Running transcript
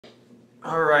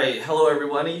All right, hello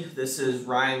everybody. This is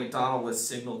Ryan McDonnell with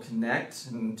Signal Connect,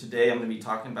 and today I'm going to be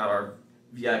talking about our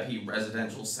VIP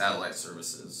residential satellite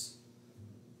services.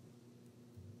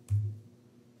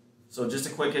 So just a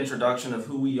quick introduction of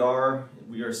who we are.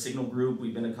 We are a Signal Group.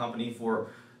 We've been a company for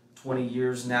 20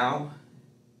 years now.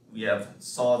 We have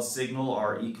Solid Signal,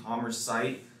 our e-commerce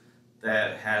site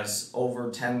that has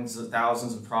over tens of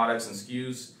thousands of products and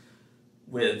SKUs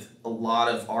with a lot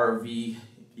of RV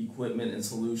equipment and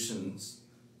solutions.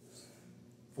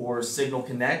 For Signal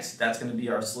Connect, that's going to be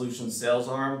our solutions sales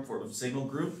arm for the Signal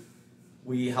Group.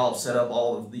 We help set up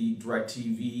all of the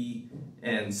DirecTV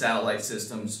and satellite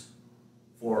systems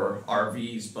for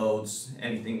RVs, boats,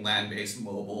 anything land-based,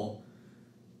 mobile,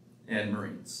 and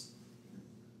marines.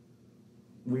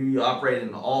 We operate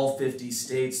in all 50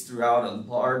 states throughout a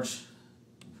large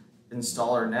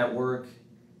installer network,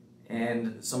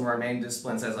 and some of our main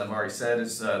disciplines, as I've already said,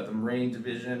 is the marine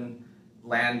division,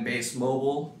 land-based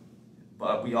mobile,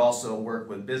 but we also work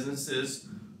with businesses,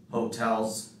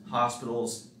 hotels,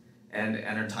 hospitals, and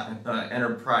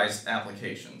enterprise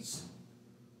applications.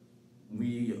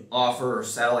 We offer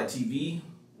satellite TV,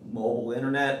 mobile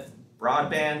internet,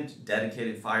 broadband,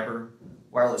 dedicated fiber,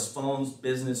 wireless phones,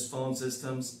 business phone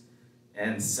systems,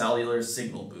 and cellular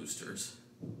signal boosters.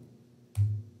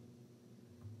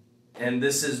 And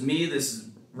this is me, this is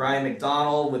Ryan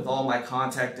McDonnell with all my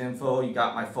contact info. You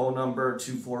got my phone number,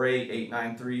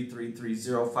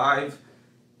 248-893-3305.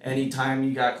 Anytime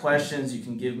you got questions, you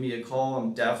can give me a call.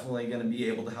 I'm definitely going to be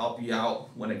able to help you out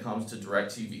when it comes to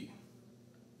DirecTV.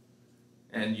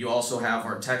 And you also have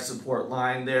our tech support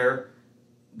line there.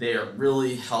 They are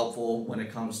really helpful when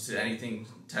it comes to anything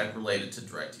tech related to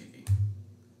DirecTV.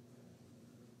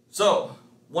 So,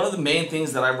 one of the main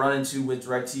things that I run into with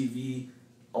DirecTV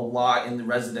a lot in the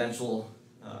residential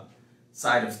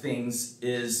side of things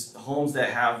is homes that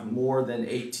have more than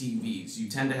 8 TVs. You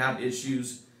tend to have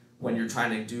issues when you're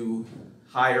trying to do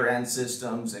higher end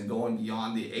systems and going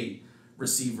beyond the 8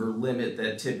 receiver limit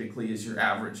that typically is your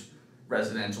average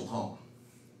residential home.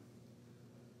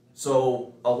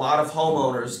 So a lot of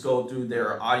homeowners go through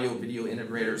their audio video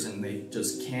integrators and they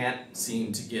just can't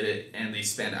seem to get it, and they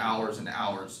spend hours and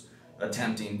hours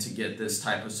attempting to get this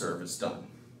type of service done.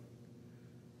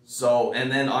 So, and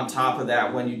then on top of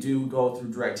that, when you do go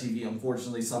through DirecTV,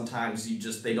 unfortunately sometimes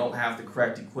they don't have the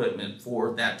correct equipment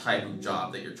for that type of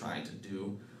job that you're trying to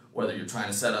do, whether you're trying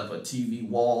to set up a TV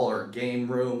wall or a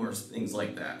game room or things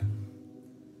like that.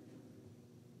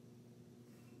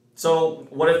 So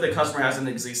what if the customer has an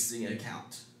existing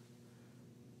account?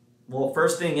 Well,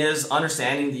 first thing is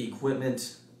understanding the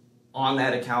equipment on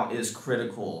that account is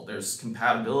critical. There's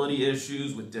compatibility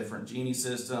issues with different Genie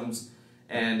systems,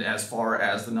 and as far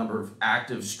as the number of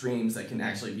active streams that can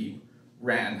actually be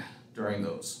ran during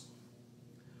those.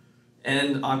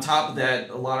 And on top of that,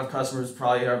 a lot of customers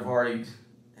probably have already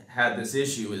had this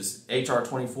issue is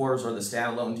HR24s or the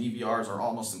standalone DVRs are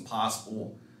almost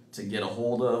impossible to get a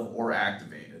hold of or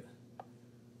activated.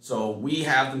 So we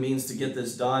have the means to get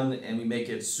this done, and we make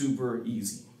it super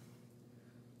easy.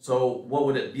 So what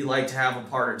would it be like to have a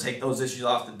partner take those issues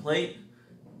off the plate?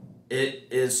 It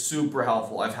is super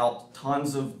helpful. I've helped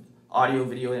tons of audio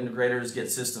video integrators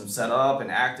get systems set up and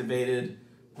activated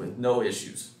with no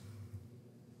issues.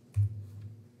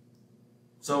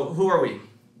 So who are we?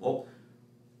 Well,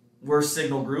 we're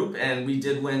Signal Group, and we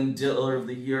did win Dealer of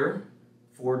the Year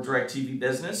for DirecTV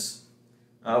Business.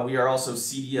 We are also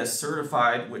CDS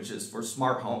certified, which is for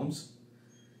smart homes.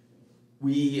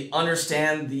 We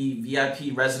understand the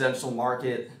VIP residential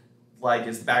market like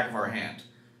it's the back of our hand.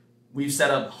 We've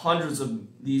set up hundreds of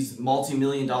these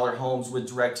multi-million-dollar homes with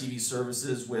DirecTV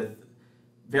services with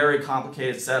very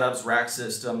complicated setups, rack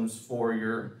systems for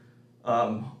your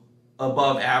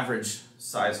above average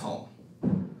size home.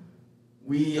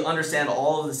 We understand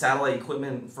all of the satellite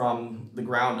equipment from the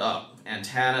ground up,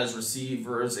 antennas,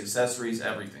 receivers, accessories,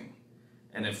 everything.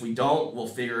 And if we don't, we'll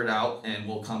figure it out and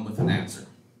we'll come with an answer.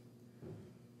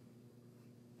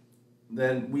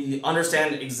 Then we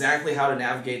understand exactly how to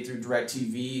navigate through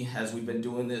DirecTV, as we've been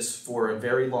doing this for a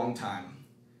very long time.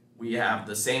 We have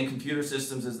the same computer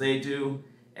systems as they do,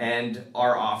 and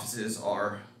our offices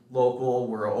are local.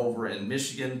 We're over in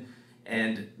Michigan,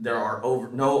 and there are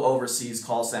no overseas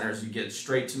call centers. You get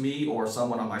straight to me or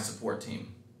someone on my support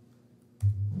team.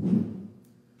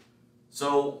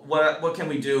 So what can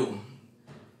we do?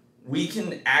 We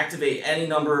can activate any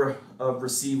number of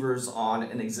receivers on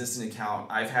an existing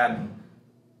account. I've had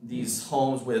these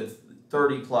homes with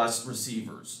 30 plus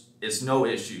receivers. It's no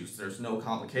issues. There's no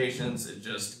complications. It's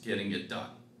just getting it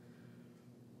done.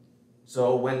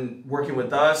 So when working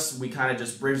with us, we kind of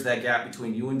just bridge that gap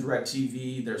between you and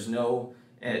DirecTV. There's no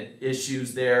and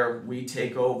issues there, we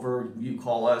take over, you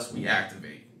call us, we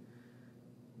activate.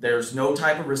 There's no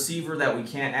type of receiver that we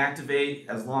can't activate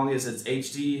as long as it's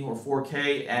HD or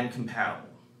 4K and compatible.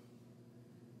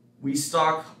 We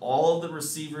stock all of the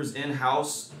receivers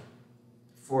in-house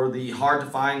for the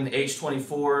hard-to-find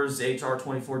H24s,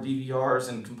 HR24 DVRs,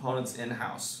 and components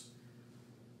in-house.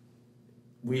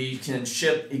 We can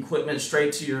ship equipment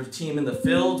straight to your team in the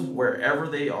field, wherever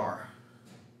they are.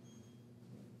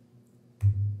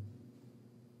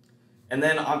 And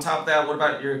then on top of that, what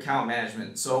about your account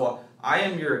management? So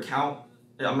I'm your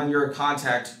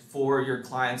contact for your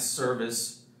client's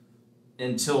service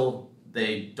until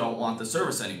they don't want the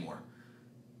service anymore.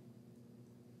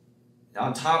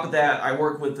 On top of that, I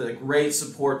work with a great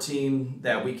support team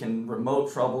that we can remote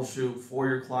troubleshoot for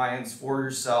your clients, for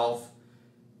yourself,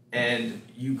 and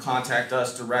you contact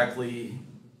us directly.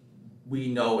 We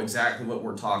know exactly what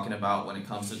we're talking about when it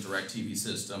comes to DirecTV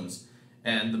systems.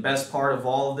 And the best part of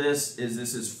all of this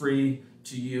is free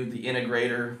to you, the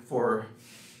integrator, for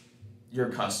your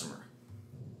customer.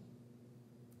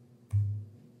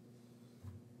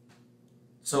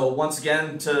 So once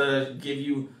again, to give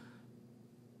you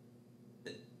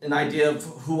an idea of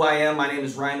who I am, my name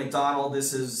is Ryan McDonnell.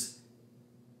 This is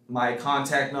my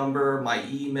contact number, my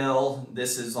email.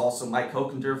 This is also Mike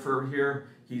Kokendorfer here.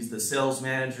 He's the sales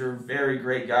manager, very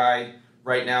great guy.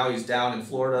 Right now he's down in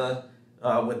Florida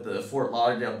with the Fort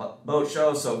Lauderdale Boat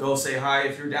Show, so go say hi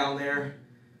if you're down there.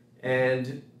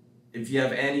 And if you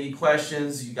have any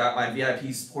questions, you got my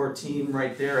VIP support team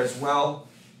right there as well.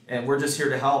 And we're just here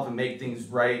to help and make things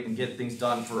right and get things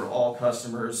done for all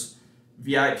customers.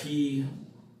 VIP,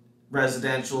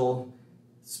 residential,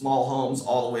 small homes,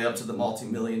 all the way up to the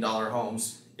multi-million-dollar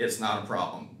homes. It's not a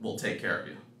problem. We'll take care of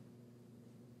you.